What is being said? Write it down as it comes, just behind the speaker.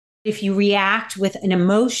If you react with an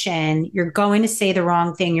emotion, you're going to say the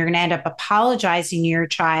wrong thing. You're going to end up apologizing to your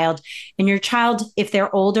child. And your child, if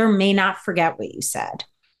they're older, may not forget what you said.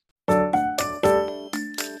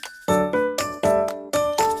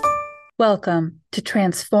 Welcome to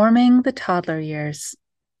Transforming the Toddler Years,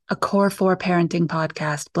 a Core 4 parenting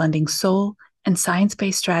podcast blending soul and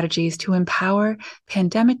science-based strategies to empower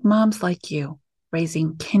pandemic moms like you,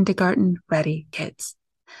 raising kindergarten-ready kids.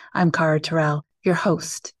 I'm Cara Terrell, your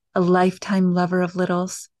host, a lifetime lover of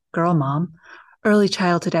littles, girl mom, early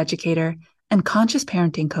childhood educator, and conscious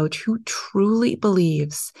parenting coach who truly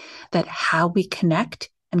believes that how we connect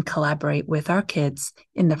and collaborate with our kids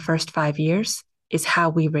in the first 5 years is how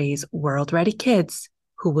we raise world-ready kids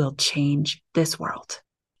who will change this world.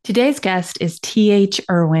 Today's guest is T.H.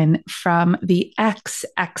 Irwin from the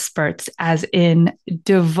ExExperts, as in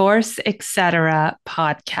Divorce, Etc.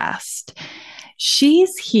 podcast.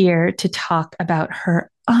 She's here to talk about her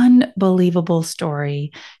unbelievable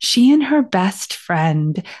story. She and her best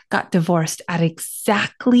friend got divorced at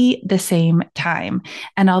exactly the same time.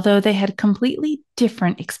 And although they had completely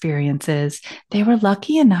different experiences, they were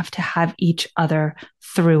lucky enough to have each other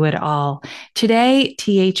through it all. Today,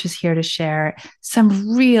 TH is here to share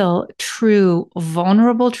some real, true,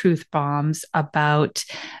 vulnerable truth bombs about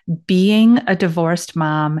being a divorced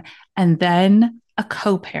mom and then a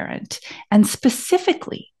co-parent. And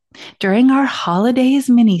specifically, during our holidays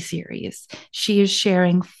mini-series, she is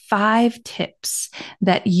sharing 5 tips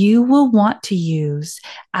that you will want to use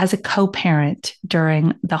as a co-parent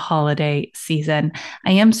during the holiday season.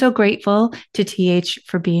 I am so grateful to TH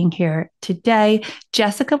for being here today.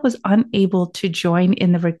 Jessica was unable to join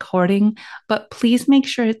in the recording, but please make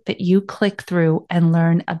sure that you click through and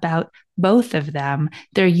learn about both of them,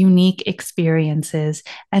 their unique experiences,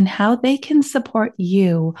 and how they can support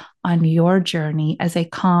you on your journey as a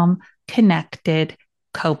calm, connected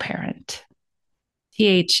co-parent.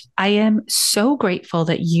 TH, I am so grateful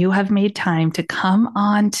that you have made time to come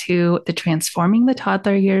on to the Transforming the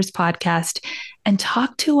Toddler Years podcast and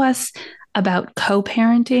talk to us about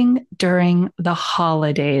co-parenting during the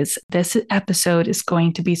holidays. This episode is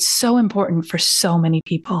going to be so important for so many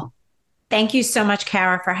people. Thank you so much,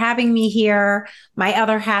 Cara, for having me here. My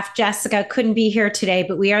other half, Jessica, couldn't be here today,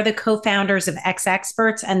 but we are the co-founders of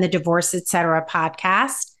ExExperts and the Divorce, Etc.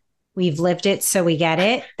 podcast. We've lived it, so we get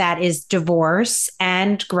it. That is divorce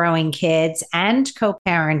and growing kids and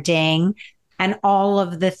co-parenting and all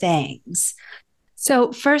of the things.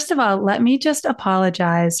 So, first of all, let me just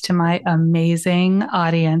apologize to my amazing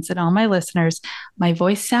audience and all my listeners. My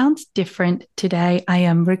voice sounds different today. I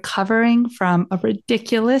am recovering from a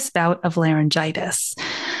ridiculous bout of laryngitis.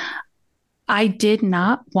 I did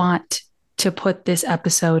not want to put this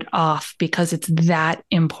episode off because it's that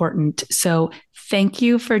important. So, thank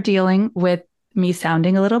you for dealing with me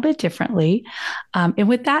sounding a little bit differently. And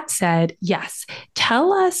with that said, yes,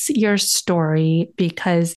 tell us your story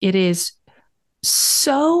because it is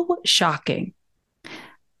so shocking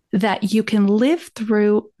that you can live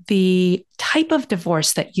through the type of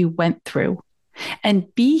divorce that you went through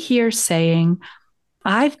and be here saying,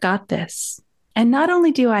 I've got this. And not only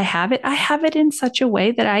do I have it in such a way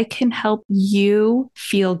that I can help you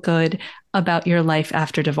feel good about your life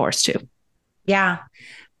after divorce too. Yeah,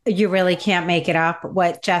 you really can't make it up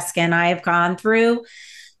what Jessica and I have gone through.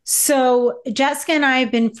 So Jessica and I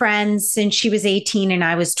have been friends since she was 18 and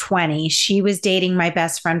I was 20. She was dating my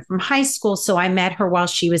best friend from high school. So I met her while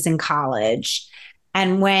she was in college.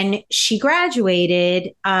 And when she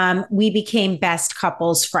graduated, we became best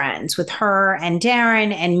couples friends with her and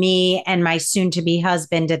Darren and me and my soon to be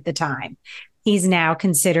husband at the time. He's now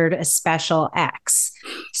considered a special ex.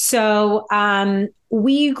 So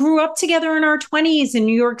we grew up together in our 20s in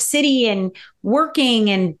New York City and working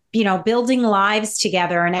and, building lives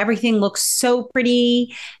together, and everything looks so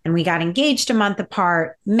pretty. And we got engaged a month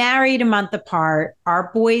apart, married a month apart.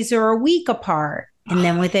 Our boys are a week apart. And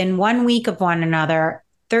then within 1 week of one another,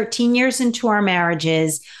 13 years into our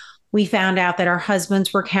marriages, we found out that our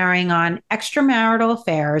husbands were carrying on extramarital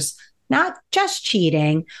affairs, not just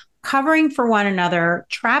cheating, covering for one another,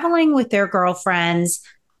 traveling with their girlfriends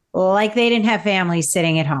like they didn't have families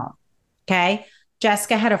sitting at home. Okay.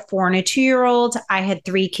 Jessica had a 4 and a 2-year-old. I had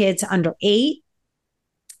 3 kids under 8.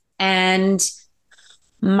 And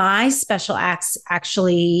my special ex,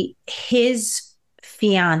 actually, his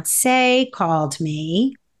fiance called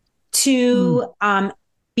me to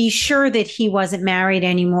be sure that he wasn't married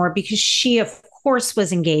anymore because she, of course,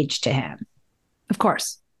 was engaged to him. Of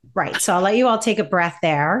course. Right. So I'll let you all take a breath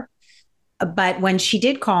there. But when she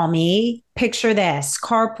did call me, picture this: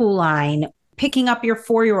 carpool line, picking up your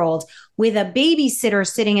 4-year-old with a babysitter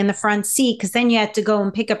sitting in the front seat, because then you had to go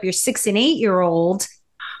and pick up your 6 and 8-year-old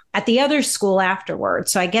at the other school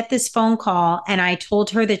afterwards. So I get this phone call and I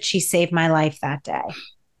told her that she saved my life that day.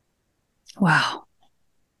 Wow.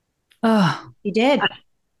 Oh, She did.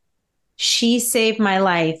 She saved my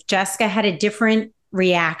life. Jessica had a different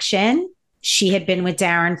reaction. She had been with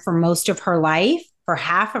Darren for most of her life, for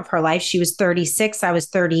half of her life. She was 36. I was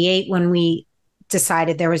 38 when we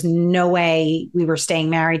decided there was no way we were staying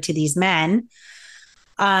married to these men.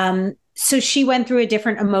 So she went through a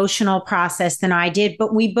different emotional process than I did,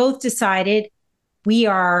 but we both decided we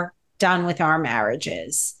are done with our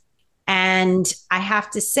marriages. And I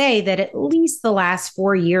have to say that at least the last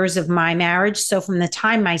 4 years of my marriage, so from the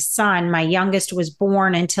time my son, my youngest, was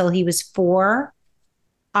born until he was 4,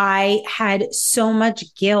 I had so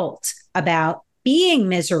much guilt about being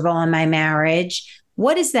miserable in my marriage.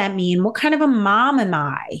 What does that mean? What kind of a mom am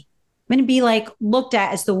I? I'm going to be like looked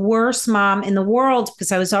at as the worst mom in the world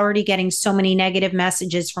because I was already getting so many negative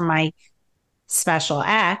messages from my special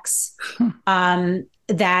ex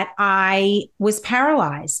that I was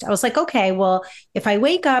paralyzed. I was like, okay, well, if I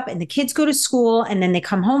wake up and the kids go to school and then they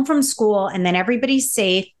come home from school and then everybody's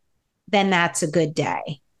safe, then that's a good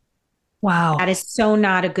day. wow. That is so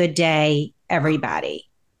not a good day, everybody.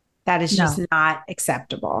 That is just No. not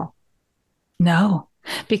acceptable. No,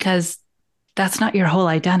 because that's not your whole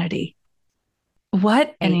identity.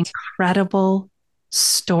 What an Right. incredible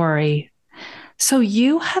story. So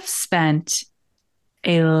you have spent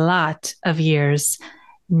a lot of years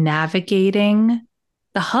navigating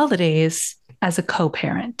the holidays as a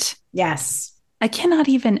co-parent. Yes. I cannot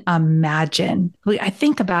even imagine. I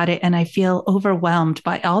think about it and I feel overwhelmed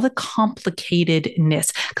by all the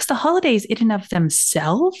complicatedness because the holidays in and of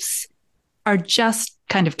themselves are just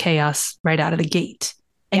kind of chaos right out of the gate.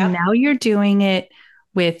 And Yep. now you're doing it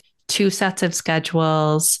with two sets of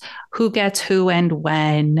schedules, who gets who and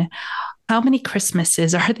when, how many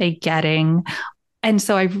Christmases are they getting? And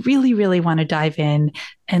so I really, really want to dive in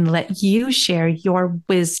and let you share your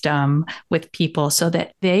wisdom with people so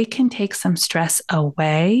that they can take some stress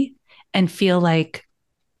away and feel like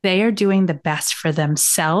they are doing the best for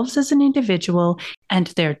themselves as an individual and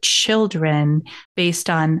their children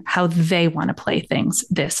based on how they want to play things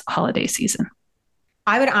this holiday season.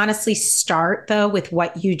 I would honestly start, though, with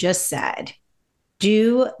what you just said.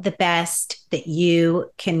 Do the best that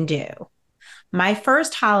you can do. My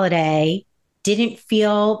first holiday didn't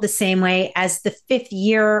feel the same way as the 5th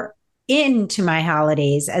year into my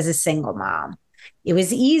holidays as a single mom. It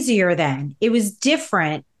was easier then. It was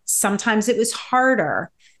different. Sometimes it was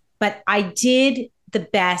harder, but I did the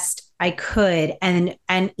best I could. And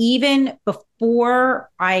even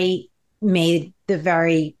before I made the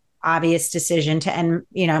very obvious decision to end,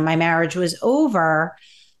 my marriage was over,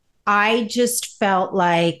 I just felt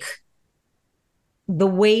like the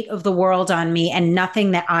weight of the world on me and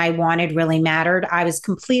nothing that I wanted really mattered. I was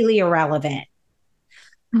completely irrelevant.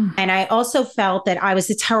 And I also felt that I was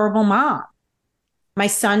a terrible mom. My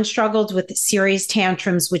son struggled with serious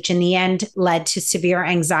tantrums, which in the end led to severe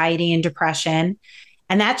anxiety and depression.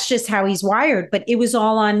 And that's just how he's wired. But it was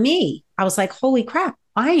all on me. I was like, holy crap,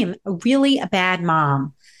 I am really a bad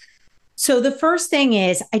mom. So the first thing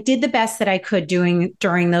is I did the best that I could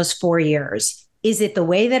during those 4 years. Is it the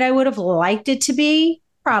way that I would have liked it to be?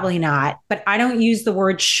 Probably not. But I don't use the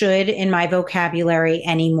word should in my vocabulary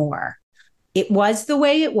anymore. It was the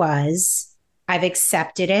way it was. I've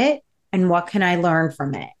accepted it. And what can I learn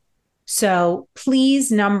from it? So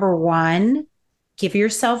please, number one, give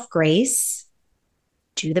yourself grace.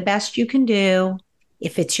 Do the best you can do.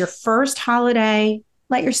 If it's your first holiday,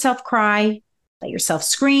 let yourself cry, let yourself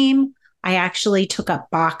scream. I actually took up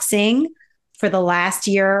boxing for the last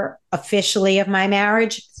year officially of my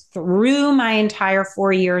marriage through my entire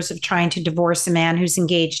 4 years of trying to divorce a man who's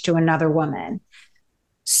engaged to another woman.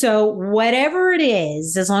 So whatever it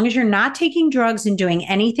is, as long as you're not taking drugs and doing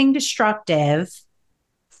anything destructive,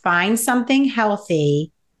 find something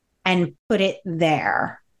healthy and put it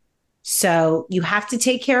there. So you have to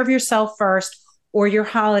take care of yourself first, or your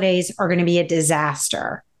holidays are going to be a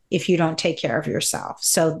disaster if you don't take care of yourself.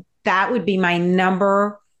 So that would be my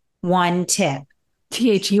number one tip.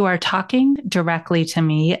 TH, you are talking directly to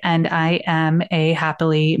me, and I am a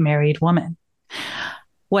happily married woman.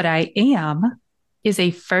 What I am is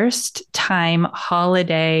a first time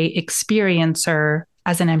holiday experiencer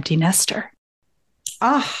as an empty nester.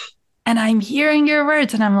 Oh, And I'm hearing your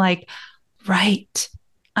words and I'm like, right,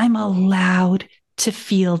 I'm allowed to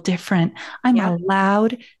feel different. I'm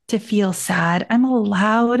allowed to feel sad. I'm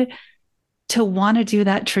allowed to want to do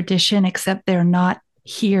that tradition, except they're not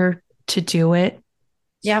here to do it.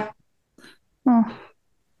 Yep. Oh,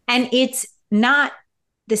 And it's not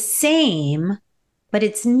the same, but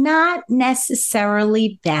it's not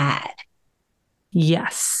necessarily bad.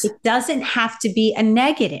 yes. It doesn't have to be a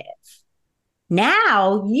negative.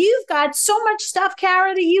 Now you've got so much stuff,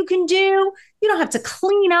 Kara, that you can do. You don't have to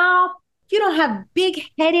clean up. You don't have big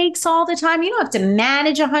headaches all the time. You don't have to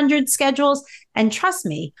manage 100 schedules. And trust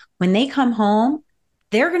me, when they come home,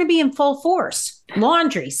 they're going to be in full force.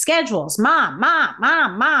 Laundry, schedules, mom, mom,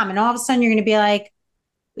 mom, mom. And all of a sudden, you're going to be like,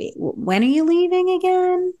 wait, when are you leaving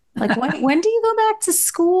again? Like, when do you go back to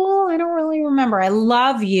school? I don't really remember. I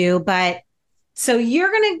love you, but so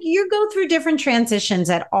you go through different transitions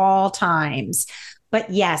at all times. But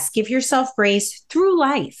yes, give yourself grace through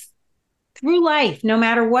life. Through life, no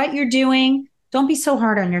matter what you're doing, don't be so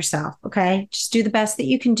hard on yourself, okay? Just do the best that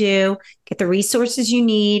you can do, get the resources you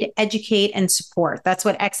need, educate and support. That's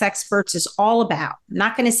what ExExperts is all about. I'm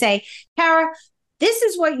not going to say, Kara, this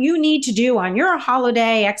is what you need to do on your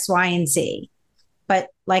holiday X, Y, and Z. But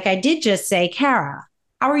like I did just say, Kara,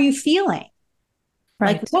 how are you feeling?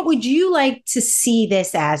 Right. Like, what would you like to see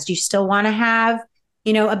this as? Do you still want to have,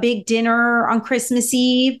 a big dinner on Christmas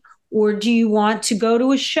Eve? Or do you want to go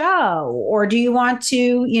to a show? Or do you want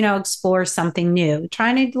to, explore something new?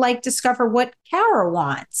 Trying to like discover what Kara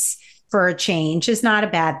wants for a change is not a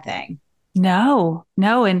bad thing. No,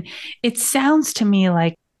 no. And it sounds to me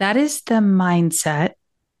like that is the mindset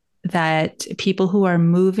that people who are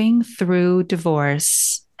moving through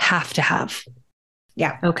divorce have to have.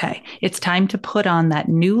 Yeah. Okay. It's time to put on that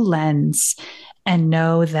new lens and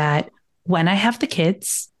know that when I have the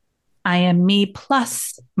kids, I am me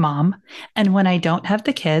plus mom. And when I don't have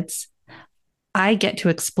the kids, I get to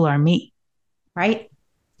explore me. Right.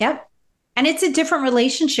 Yep. And it's a different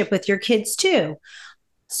relationship with your kids too.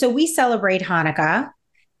 So we celebrate Hanukkah,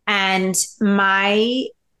 and my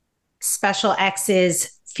special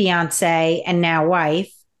ex's fiance and now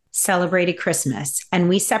wife celebrated Christmas. And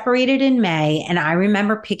we separated in May. And I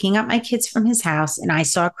remember picking up my kids from his house and I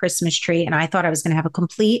saw a Christmas tree and I thought I was going to have a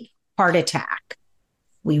complete heart attack.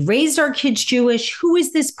 We raised our kids Jewish. Who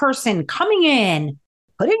is this person coming in,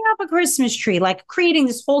 putting up a Christmas tree, like creating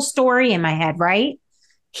this whole story in my head, right?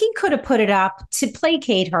 He could have put it up to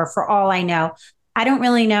placate her for all I know. I don't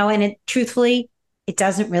really know. And truthfully, it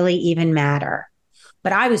doesn't really even matter.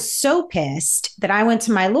 But I was so pissed that I went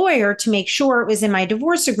to my lawyer to make sure it was in my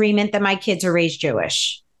divorce agreement that my kids are raised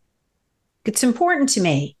Jewish. It's important to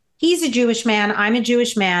me. He's a Jewish man. I'm a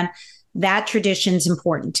Jewish man. That tradition's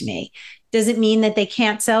important to me. Does it mean that they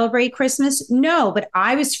can't celebrate Christmas? No, but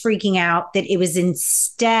I was freaking out that it was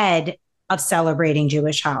instead of celebrating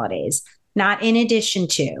Jewish holidays, not in addition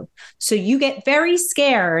to. So you get very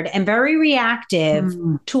scared and very reactive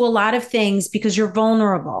to a lot of things because you're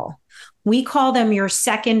vulnerable. We call them your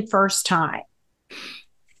second first time.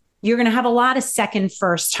 You're going to have a lot of second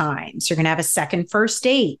first times. You're going to have a second first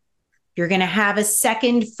date. You're going to have a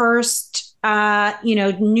second first,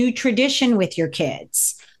 new tradition with your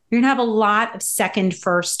kids. You're going to have a lot of second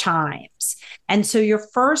first times. And so your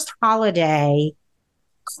first holiday,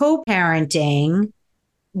 co-parenting,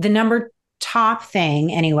 the number top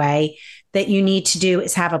thing anyway, that you need to do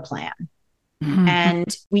is have a plan. Mm-hmm.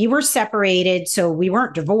 And we were separated, so we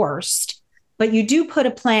weren't divorced, but you do put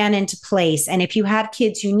a plan into place. And if you have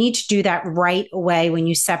kids, you need to do that right away when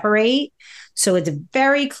you separate. So it's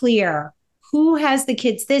very clear who has the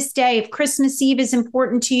kids this day. If Christmas Eve is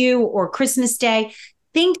important to you or Christmas Day,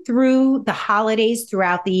 think through the holidays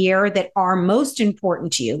throughout the year that are most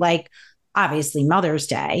important to you, like obviously Mother's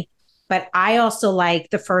Day. But I also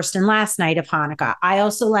like the first and last night of Hanukkah. I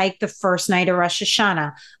also like the first night of Rosh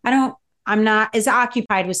Hashanah. I'm not as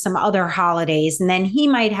occupied with some other holidays. And then he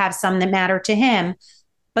might have some that matter to him.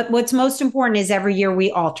 But what's most important is every year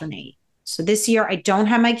we alternate. So this year I don't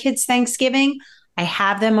have my kids Thanksgiving. I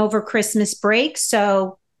have them over Christmas break.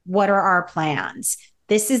 So what are our plans?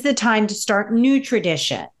 This is the time to start new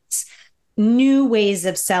traditions, new ways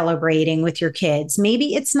of celebrating with your kids.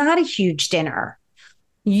 Maybe it's not a huge dinner.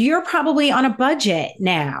 You're probably on a budget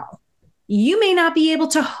now. You may not be able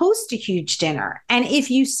to host a huge dinner. And if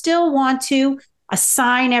you still want to,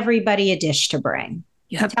 assign everybody a dish to bring.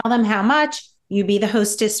 Yep. Tell them how much. You be the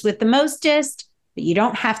hostess with the mostest, but you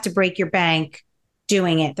don't have to break your bank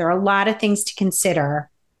doing it. There are a lot of things to consider,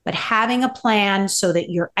 but having a plan so that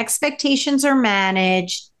your expectations are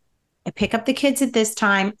managed. I pick up the kids at this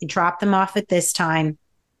time, I drop them off at this time.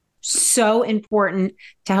 So important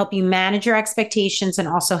to help you manage your expectations and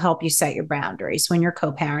also help you set your boundaries when you're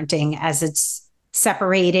co-parenting as it's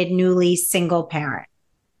separated, newly single parent.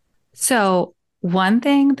 So one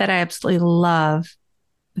thing that I absolutely love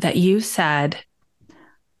that you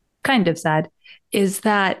kind of said, is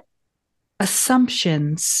that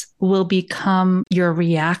assumptions will become your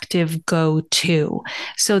reactive go-to.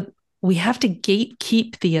 So we have to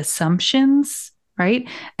gatekeep the assumptions, right?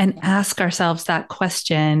 And ask ourselves that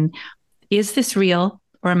question, is this real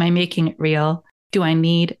or am I making it real? Do I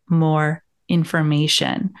need more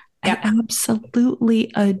information? I Yep.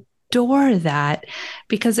 absolutely adore that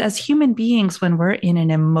because as human beings, when we're in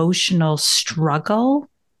an emotional struggle,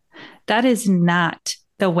 that is not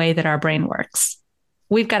the way that our brain works.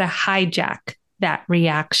 We've got to hijack that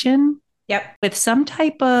reaction Yep. with some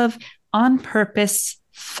type of on purpose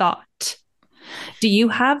thought. Do you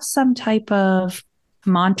have some type of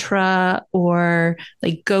mantra or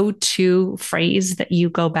like go to phrase that you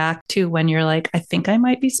go back to when you're like, I think I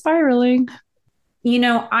might be spiraling?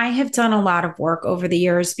 I have done a lot of work over the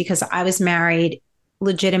years because I was married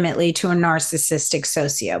legitimately to a narcissistic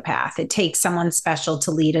sociopath. It takes someone special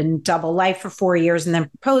to lead a double life for 4 years and then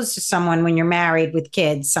propose to someone when you're married with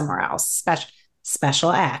kids somewhere else,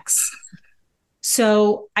 special X.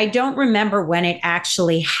 So I don't remember when it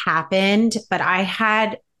actually happened, but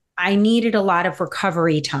I needed a lot of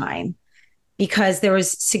recovery time because there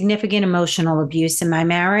was significant emotional abuse in my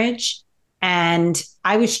marriage. And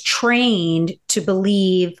I was trained to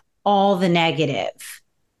believe all the negative.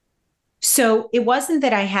 So it wasn't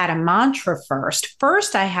that I had a mantra first.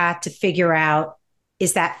 First, I had to figure out,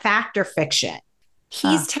 is that fact or fiction?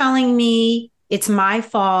 He's telling me it's my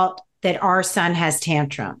fault that our son has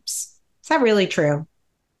tantrums. Is that really true?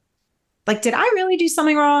 Like, did I really do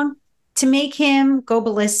something wrong to make him go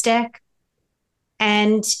ballistic?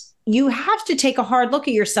 And you have to take a hard look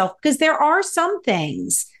at yourself because there are some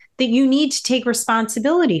things that you need to take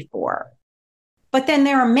responsibility for. But then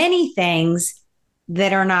there are many things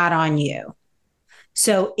that are not on you.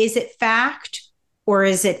 So is it fact or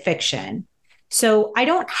is it fiction? So I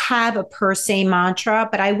don't have a per se mantra,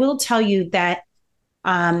 but I will tell you that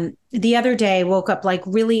the other day I woke up like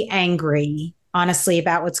really angry, honestly,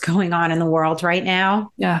 about what's going on in the world right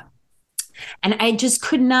now. Yeah. And I just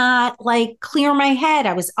could not like clear my head.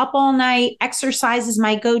 I was up all night. Exercise is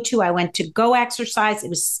my go to. I went to go exercise. It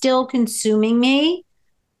was still consuming me.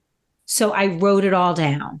 So I wrote it all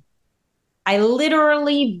down. I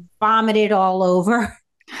literally vomited all over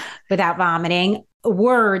without vomiting,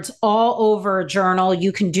 words all over a journal.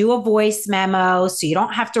 You can do a voice memo so you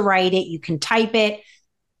don't have to write it. You can type it,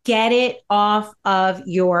 get it off of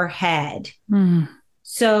your head. Mm.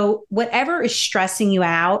 So, whatever is stressing you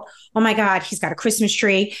out, oh my God, he's got a Christmas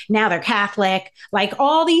tree. Now they're Catholic, like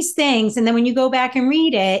all these things. And then when you go back and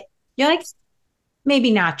read it, you're like,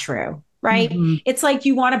 maybe not true, right? Mm-hmm. It's like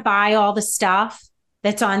you want to buy all the stuff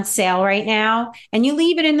that's on sale right now and you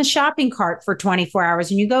leave it in the shopping cart for 24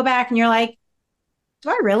 hours and you go back and you're like, do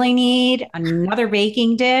I really need another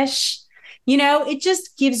baking dish? It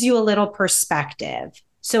just gives you a little perspective.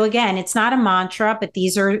 So again, it's not a mantra, but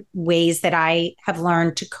these are ways that I have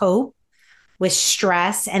learned to cope with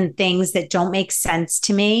stress and things that don't make sense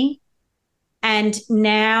to me. And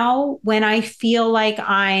now when I feel like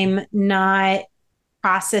I'm not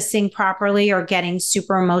processing properly or getting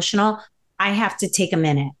super emotional, I have to take a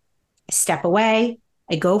minute. I step away,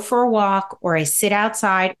 I go for a walk, or I sit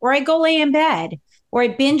outside, or I go lay in bed, or I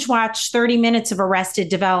binge watch 30 minutes of Arrested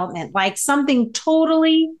Development, like something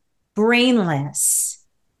totally brainless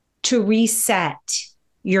to reset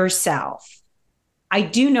yourself. I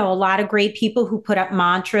do know a lot of great people who put up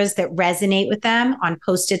mantras that resonate with them on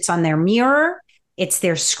post-its on their mirror. It's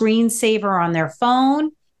their screensaver on their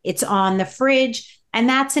phone. It's on the fridge. And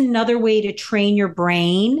that's another way to train your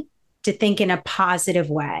brain to think in a positive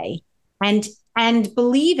way and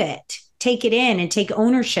believe it, take it in and take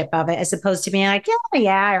ownership of it as opposed to being like,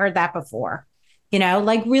 yeah, I heard that before,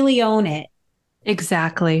 like really own it.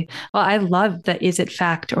 Exactly. Well, I love the is it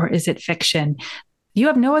fact or is it fiction? You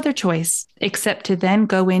have no other choice except to then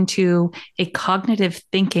go into a cognitive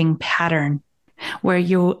thinking pattern where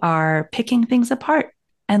you are picking things apart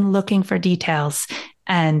and looking for details.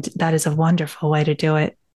 And that is a wonderful way to do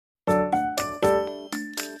it.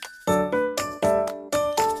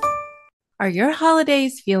 Are your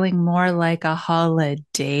holidays feeling more like a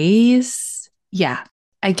holidays? Yeah,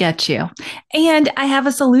 I get you. And I have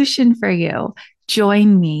a solution for you.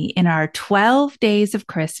 Join me in our 12 Days of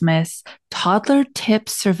Christmas Toddler Tip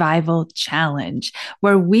Survival Challenge,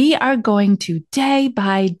 where we are going to day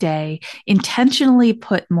by day intentionally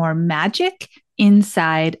put more magic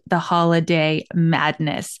inside the holiday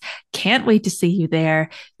madness. Can't wait to see you there.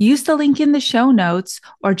 Use the link in the show notes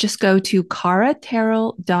or just go to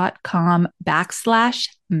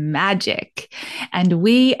caraterrell.com/magic. And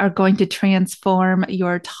we are going to transform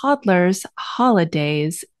your toddler's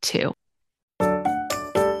holidays too.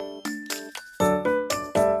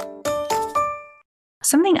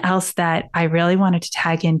 Something else that I really wanted to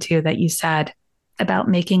tag into that you said about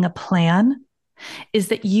making a plan is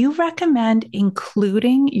that you recommend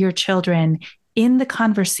including your children in the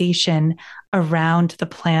conversation around the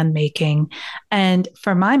plan making. And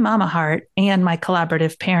for my mama heart and my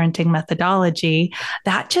collaborative parenting methodology,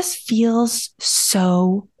 that just feels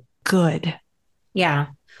so good. Yeah.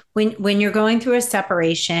 When you're going through a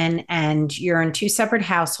separation and you're in two separate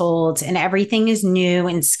households and everything is new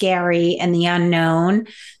and scary and the unknown,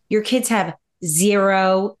 your kids have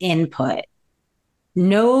zero input.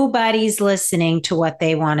 Nobody's listening to what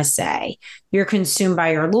they want to say. You're consumed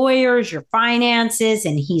by your lawyers, your finances,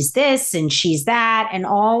 and he's this and she's that, and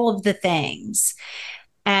all of the things.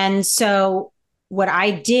 And so, what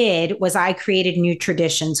I did was I created new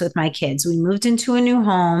traditions with my kids. We moved into a new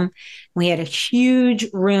home. We had a huge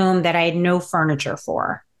room that I had no furniture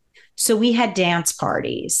for. So, we had dance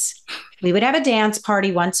parties. We would have a dance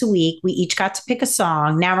party once a week. We each got to pick a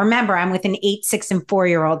song. Now, remember, I'm with an 8, 6, and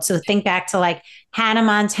 4-year-old. So think back to like Hannah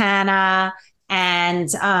Montana and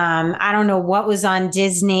I don't know what was on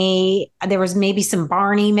Disney. There was maybe some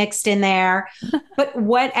Barney mixed in there, but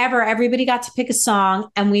whatever. Everybody got to pick a song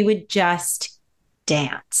and we would just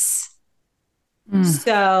dance.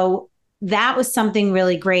 So that was something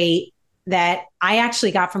really great that I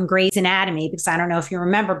actually got from Grey's Anatomy, because I don't know if you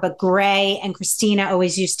remember, but Grey and Christina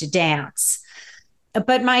always used to dance.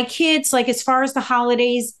 But my kids, like as far as the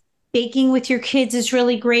holidays, baking with your kids is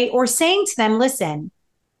really great, or saying to them, listen,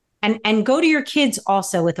 and go to your kids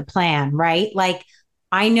also with a plan, right? Like,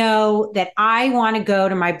 I know that I want to go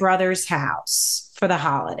to my brother's house for the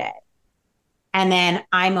holiday. And then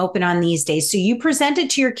I'm open on these days. So you present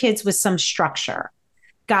it to your kids with some structure.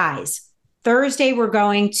 Guys, Thursday, we're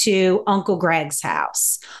going to Uncle Greg's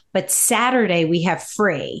house, but Saturday we have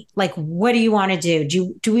free. Like, what do you want to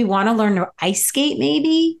do? Do we want to learn to ice skate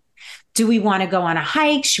maybe? Do we want to go on a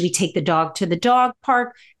hike? Should we take the dog to the dog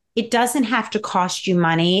park? It doesn't have to cost you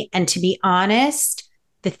money. And to be honest,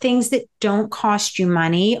 the things that don't cost you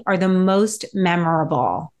money are the most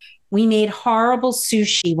memorable. We made horrible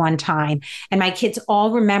sushi one time, and my kids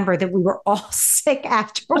all remember that we were all sick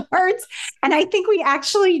afterwards. And I think we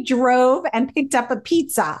actually drove and picked up a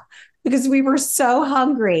pizza because we were so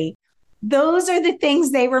hungry. Those are the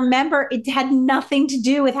things they remember. It had nothing to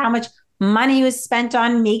do with how much money was spent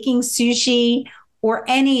on making sushi or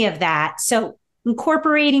any of that. So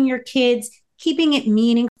incorporating your kids, keeping it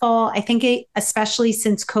meaningful. I think especially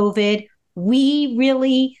since COVID, we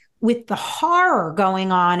really, with the horror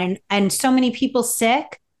going on and so many people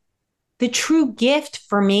sick, the true gift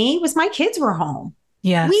for me was my kids were home.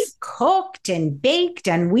 Yes. We cooked and baked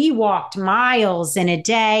and we walked miles in a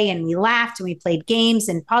day and we laughed and we played games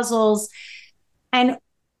and puzzles. And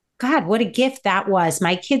God, what a gift that was.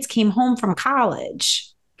 My kids came home from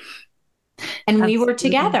college and Absolutely. We were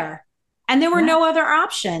together and there were no other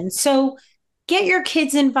options. So get your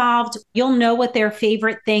kids involved. You'll know what their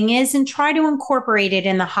favorite thing is and try to incorporate it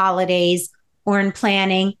in the holidays or in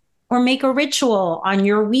planning, or make a ritual on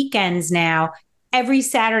your weekends now. Every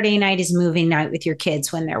Saturday night is movie night with your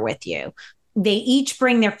kids when they're with you. They each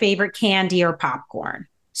bring their favorite candy or popcorn.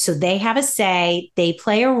 So they have a say, they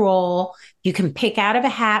play a role. You can pick out of a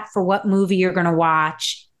hat for what movie you're going to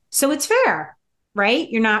watch. So it's fair, right?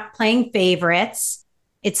 You're not playing favorites.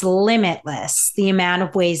 It's limitless, the amount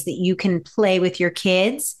of ways that you can play with your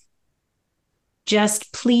kids.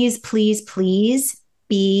 Just please, please, please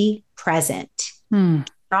be present.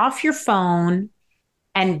 Off your phone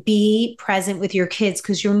and be present with your kids,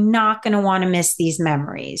 because you're not going to want to miss these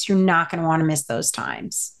memories. You're not going to want to miss those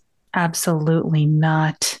times. Absolutely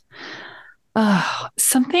not. Oh,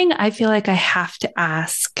 something I feel like I have to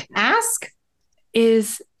ask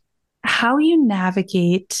is how you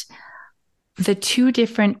navigate the two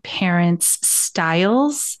different parents'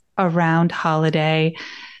 styles around holiday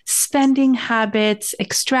spending habits,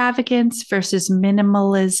 extravagance versus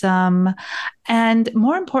minimalism, and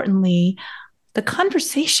more importantly, the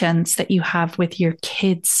conversations that you have with your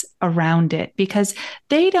kids around it, because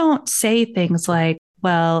they don't say things like,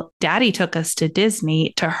 well, daddy took us to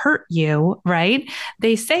Disney to hurt you, right?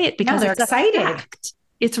 They say it because they're it's excited.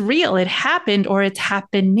 It's real. It happened or it's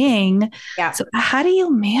happening. Yeah. So how do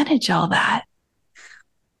you manage all that?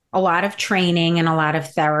 A lot of training and a lot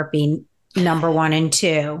of therapy, number 1 and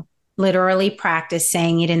 2. Literally practice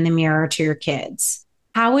saying it in the mirror to your kids.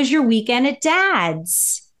 How was your weekend at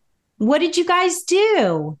dad's? What did you guys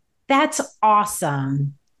do? That's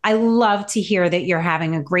awesome. I love to hear that you're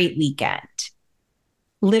having a great weekend.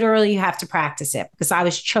 Literally, you have to practice it, because I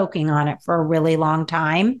was choking on it for a really long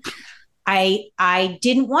time. I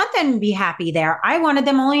didn't want them to be happy there. I wanted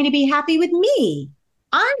them only to be happy with me.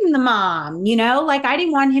 I'm the mom, like I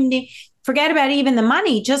didn't want him to forget about even the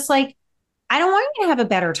money. Just like, I don't want you to have a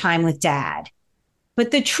better time with dad.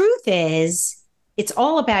 But the truth is, it's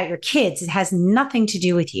all about your kids. It has nothing to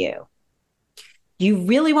do with you. You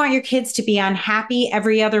really want your kids to be unhappy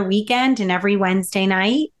every other weekend and every Wednesday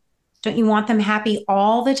night? Don't you want them happy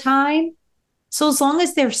all the time? So as long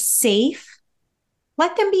as they're safe,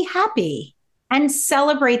 let them be happy and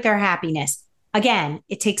celebrate their happiness. Again,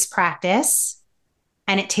 it takes practice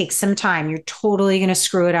and it takes some time. You're totally going to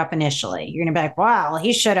screw it up initially. You're going to be like, well,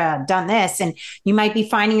 he should have done this. And you might be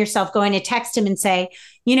finding yourself going to text him and say,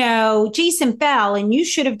 Jason fell and you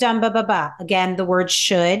should have done blah, blah, blah. Again, the word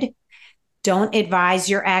should. Don't advise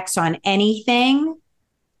your ex on anything.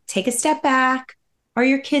 Take a step back. Are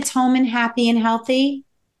your kids home and happy and healthy?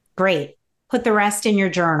 Great. Put the rest in your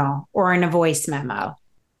journal or in a voice memo.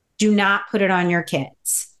 Do not put it on your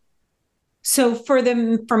kids. So for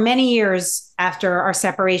many years after our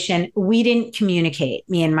separation, we didn't communicate,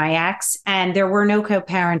 me and my ex, and there were no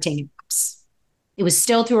co-parenting apps. It was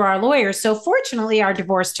still through our lawyers. So fortunately, our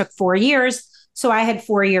divorce took 4 years. So I had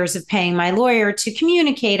 4 years of paying my lawyer to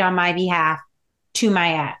communicate on my behalf to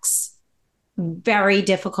my ex. Very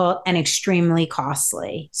difficult and extremely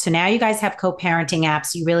costly. So now you guys have co-parenting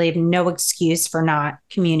apps. You really have no excuse for not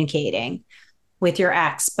communicating with your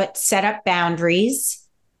ex, but set up boundaries.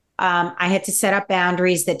 I had to set up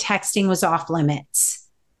boundaries that texting was off limits.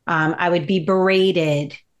 I would be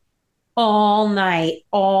berated all night,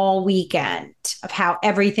 all weekend of how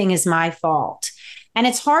everything is my fault. And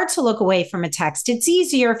it's hard to look away from a text. It's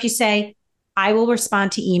easier if you say, I will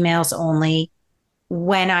respond to emails only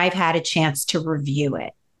when I've had a chance to review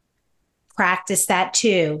it. Practice that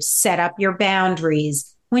too. Set up your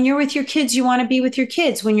boundaries. When you're with your kids, you want to be with your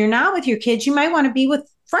kids. When you're not with your kids, you might want to be with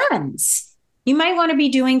friends. You might want to be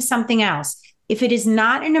doing something else. If it is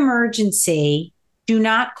not an emergency, do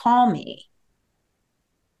not call me.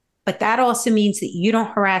 But that also means that you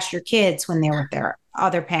don't harass your kids when they're with their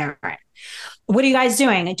other parent. What are you guys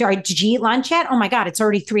doing? Did you eat lunch yet? Oh my God, it's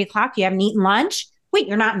already 3:00. You haven't eaten lunch? Wait,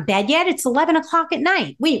 you're not in bed yet? It's 11 o'clock at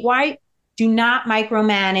night. Wait, why? Do not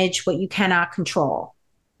micromanage what you cannot control.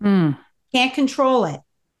 Can't control it.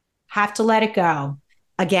 Have to let it go.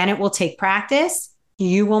 Again, it will take practice.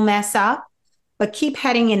 You will mess up, but keep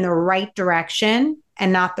heading in the right direction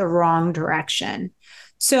and not the wrong direction.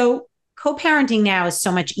 So co-parenting now is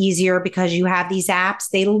so much easier because you have these apps.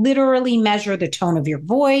 They literally measure the tone of your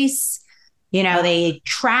voice. They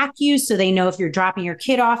track you so they know if you're dropping your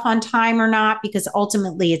kid off on time or not, because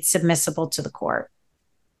ultimately it's submissible to the court.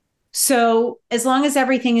 So as long as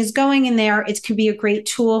everything is going in there, it could be a great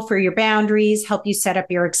tool for your boundaries, help you set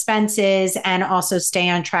up your expenses, and also stay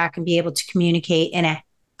on track and be able to communicate in a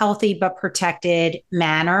healthy but protected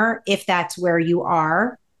manner if that's where you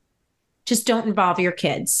are. Just don't involve your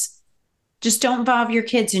kids. Just don't involve your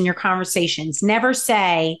kids in your conversations. Never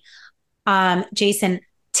say, Jason,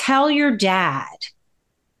 tell your dad.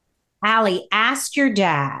 Allie, ask your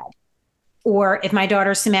dad. Or if my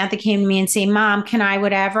daughter Samantha came to me and say, Mom, can I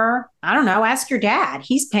whatever? I don't know, ask your dad.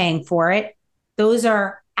 He's paying for it. Those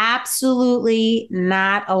are absolutely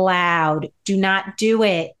not allowed. Do not do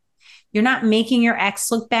it. You're not making your ex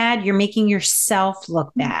look bad. You're making yourself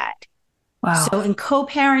look bad. Wow. So in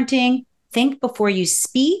co-parenting, think before you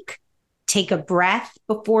speak, take a breath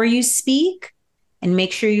before you speak, and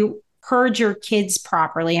make sure you purge your kids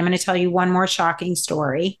properly. I'm going to tell you one more shocking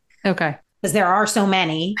story. Okay. Because there are so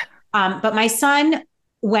many. But my son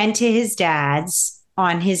went to his dad's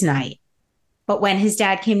on his night. But when his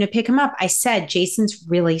dad came to pick him up, I said, Jason's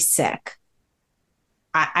really sick.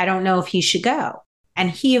 I don't know if he should go. And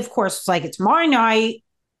he, of course, was like, it's my night.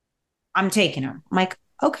 I'm taking him. I'm like,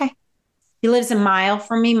 okay. He lives a mile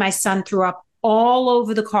from me. My son threw up all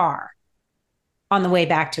over the car on the way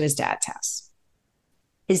back to his dad's house.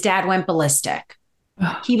 His dad went ballistic.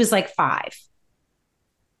 He was like 5.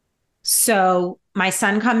 So my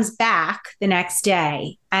son comes back the next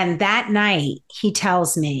day, and that night he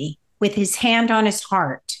tells me with his hand on his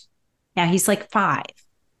heart, now he's like 5,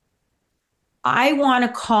 I want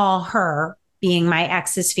to call her, being my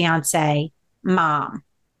ex's fiance, Mom.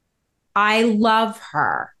 I love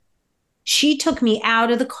her. She took me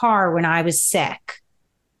out of the car when I was sick.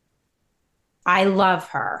 I love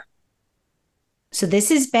her. So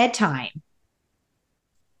this is bedtime.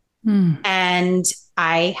 And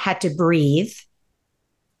I had to breathe.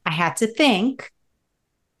 I had to think.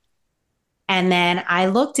 And then I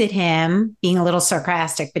looked at him, being a little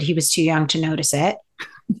sarcastic, but he was too young to notice it.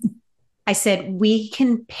 I said, we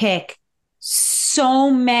can pick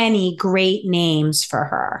so many great names for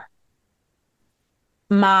her.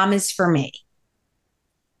 Mom is for me.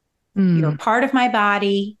 You're Mm. part of my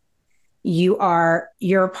body. You're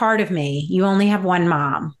a part of me. You only have one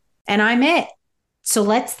mom, and I'm it. So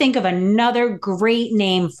let's think of another great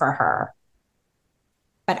name for her.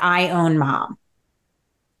 But I own mom.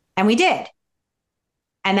 And we did.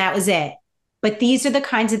 And that was it. But these are the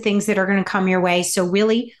kinds of things that are going to come your way. So,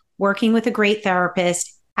 really working with a great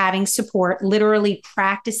therapist, having support, literally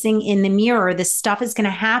practicing in the mirror, this stuff is going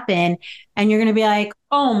to happen. And you're going to be like,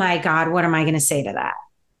 oh my God, what am I going to say to that?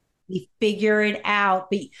 You figure it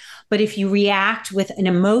out. But if you react with an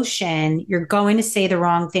emotion, you're going to say the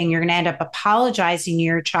wrong thing. You're going to end up apologizing to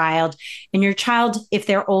your child. And your child, if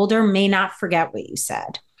they're older, may not forget what you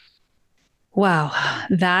said. Wow,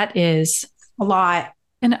 that is A lot.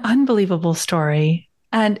 an unbelievable story.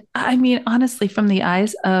 And I mean, honestly, from the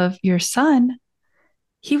eyes of your son,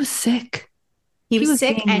 he was sick. He He was was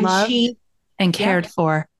sick being and loved she, and yep, cared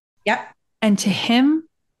for. yep. And to him,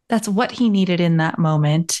 that's what he needed in that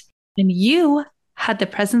moment. And you had the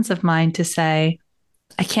presence of mind to say,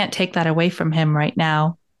 I can't take that away from him right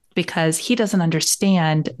now because he doesn't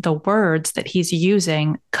understand the words that he's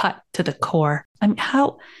using cut to the core. I mean,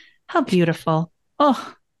 how beautiful.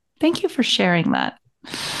 Oh, thank you for sharing that.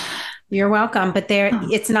 You're welcome. But Oh,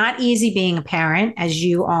 it's not easy being a parent, as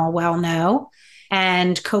you all well know.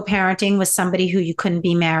 And co-parenting with somebody who you couldn't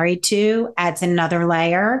be married to adds another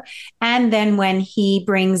layer. And then when he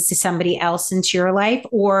brings somebody else into your life,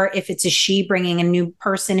 or if it's a she bringing a new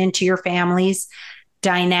person into your family's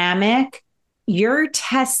dynamic, you're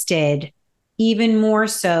tested even more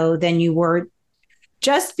so than you were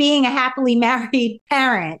just being a happily married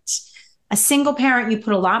parent. A single parent, you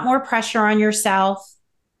put a lot more pressure on yourself.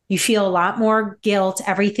 You feel a lot more guilt.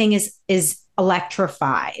 Everything is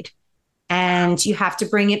electrified, and you have to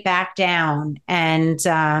bring it back down and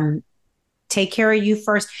take care of you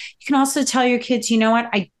first. You can also tell your kids, you know what,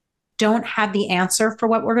 I don't have the answer for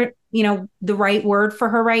what we're, the right word for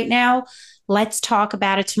her right now. Let's talk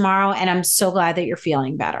about it tomorrow. And I'm so glad that you're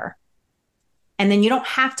feeling better. And then you don't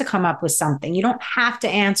have to come up with something. You don't have to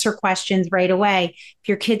answer questions right away. If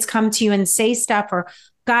your kids come to you and say stuff, or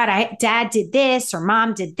dad did this, or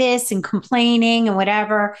mom did this, and complaining and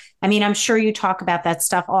whatever. I mean, I'm sure you talk about that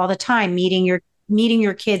stuff all the time, meeting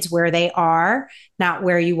your kids where they are, not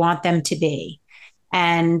where you want them to be.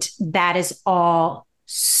 And that is all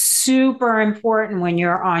super important when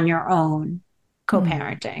you're on your own hmm.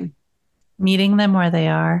 co-parenting. Meeting them where they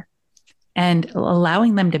are and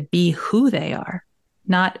allowing them to be who they are,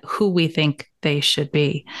 not who we think they should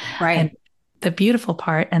be. And Right. the beautiful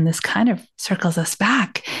part, and this kind of circles us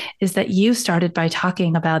back, is that you started by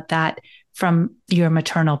talking about that from your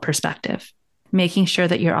maternal perspective, making sure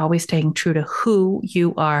that you're always staying true to who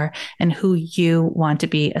you are and who you want to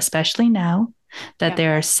be, especially now that Yeah.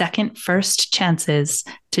 there are second, first chances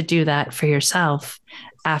to do that for yourself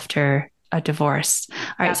after a divorce. All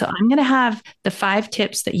right. Yeah. So I'm going to have the 5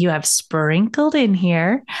 tips that you have sprinkled in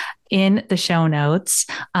here in the show notes.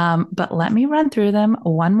 But let me run through them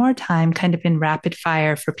one more time, kind of in rapid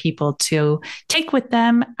fire for people to take with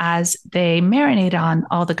them as they marinate on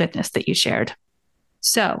all the goodness that you shared.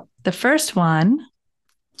 So the first one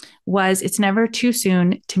was it's never too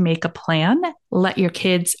soon to make a plan. Let your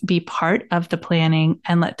kids be part of the planning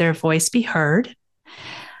and let their voice be heard.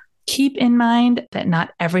 Keep in mind that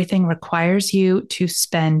not everything requires you to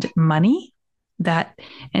spend money.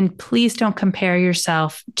 And please don't compare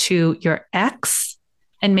yourself to your ex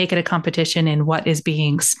and make it a competition in what is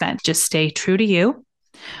being spent. Just stay true to you.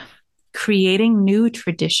 Creating new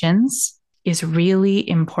traditions is really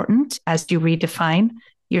important as you redefine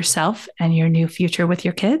yourself and your new future with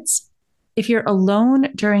your kids. If you're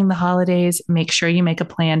alone during the holidays, make sure you make a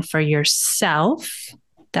plan for yourself.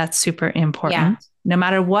 That's super Yeah. important, no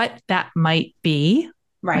matter what that might be,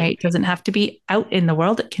 right? Right. It doesn't have to be out in the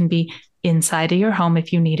world. It can be inside of your home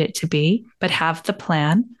if you need it to be, but have the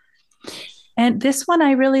plan. And this one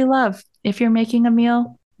I really love. If you're making a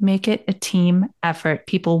meal, make it a team effort.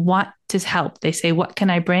 People want to help. They say, what can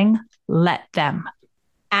I bring? Let them.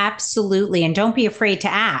 Absolutely. And don't be afraid to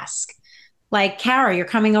ask. Like, Kara, you're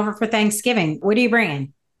coming over for Thanksgiving. What are you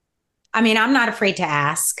bringing? I mean, I'm not afraid to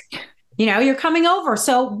ask. You're coming over.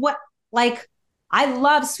 So what, like, I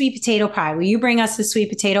love sweet potato pie. Will you bring us the sweet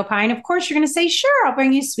potato pie? And of course, you're going to say, sure, I'll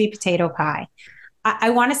bring you sweet potato pie. I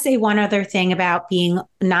want to say one other thing about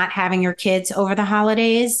not having your kids over the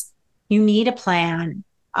holidays. You need a plan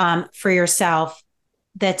for yourself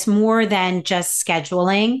that's more than just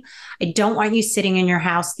scheduling. I don't want you sitting in your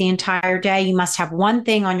house the entire day. You must have one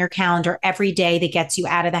thing on your calendar every day that gets you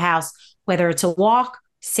out of the house, whether it's a walk,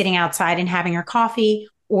 sitting outside and having your coffee,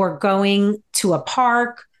 or going to a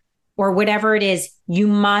park, or whatever it is. You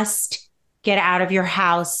must get out of your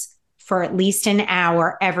house for at least an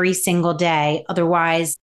hour every single day.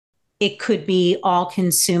 Otherwise, it could be all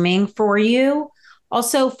consuming for you.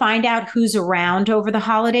 Also, find out who's around over the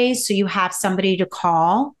holidays so you have somebody to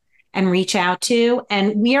call and reach out to.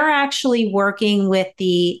 And we are actually working with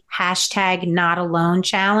the hashtag Not Alone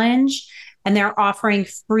Challenge, and they're offering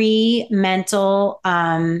free mental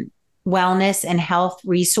wellness and health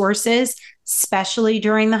resources, especially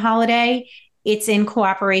during the holiday. It's in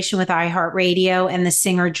cooperation with iHeartRadio and the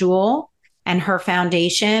singer Jewel and her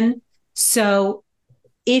foundation. So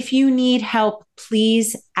if you need help,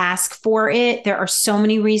 please ask for it. There are so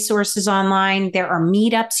many resources online. There are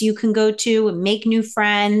meetups you can go to and make new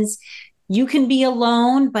friends. You can be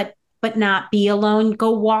alone, but not be alone.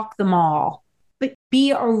 Go walk the mall, but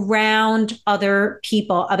be around other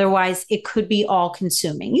people. Otherwise, it could be all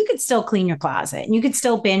consuming. You could still clean your closet and you could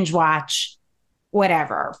still binge watch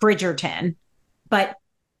whatever, Bridgerton, but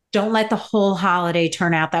don't let the whole holiday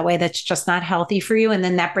turn out that way. That's just not healthy for you. And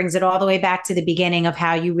then that brings it all the way back to the beginning of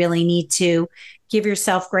how you really need to give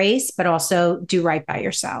yourself grace, but also do right by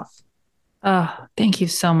yourself. Oh, thank you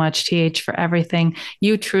so much, TH, for everything.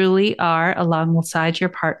 You truly are, alongside your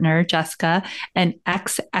partner, Jessica, an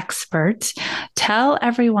ex-expert. Tell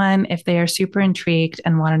everyone, if they are super intrigued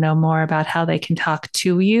and want to know more about how they can talk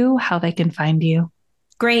to you, how they can find you.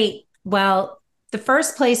 Great. Well, the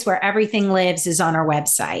first place where everything lives is on our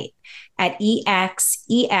website at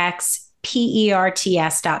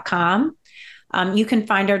ExExperts.com. You can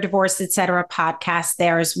find our Divorce Etc. podcast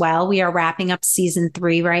there as well. We are wrapping up season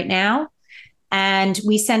 3 right now. And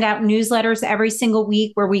we send out newsletters every single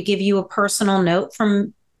week where we give you a personal note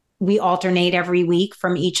we alternate every week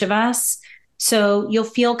from each of us. So you'll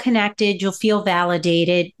feel connected, you'll feel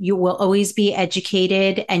validated, you will always be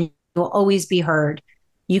educated, and you'll always be heard.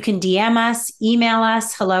 You can DM us, email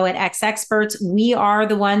us, hello@ExExperts. We are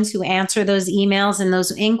the ones who answer those emails and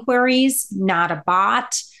those inquiries, not a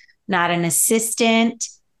bot, not an assistant.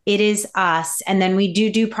 It is us. And then we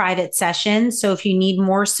do private sessions. So if you need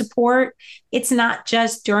more support, it's not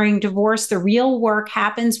just during divorce. The real work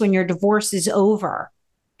happens when your divorce is over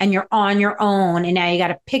and you're on your own. And now you got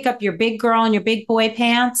to pick up your big girl and your big boy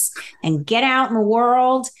pants and get out in the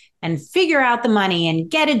world and figure out the money and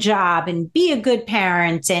get a job and be a good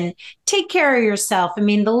parent and take care of yourself. I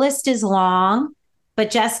mean, the list is long,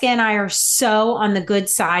 but Jessica and I are so on the good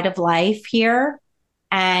side of life here.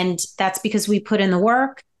 And that's because we put in the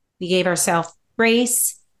work, we gave ourselves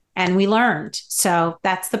grace, and we learned. So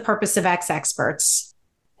that's the purpose of ExExperts.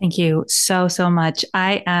 Thank you so, so much.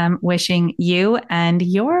 I am wishing you and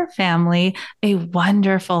your family a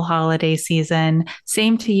wonderful holiday season.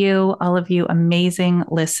 Same to you, all of you amazing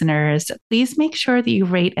listeners. Please make sure that you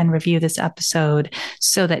rate and review this episode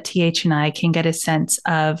so that TH and I can get a sense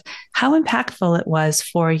of how impactful it was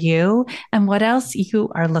for you and what else you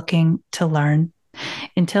are looking to learn.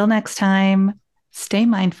 Until next time, stay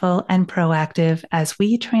mindful and proactive as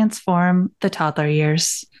we transform the toddler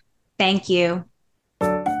years. Thank you.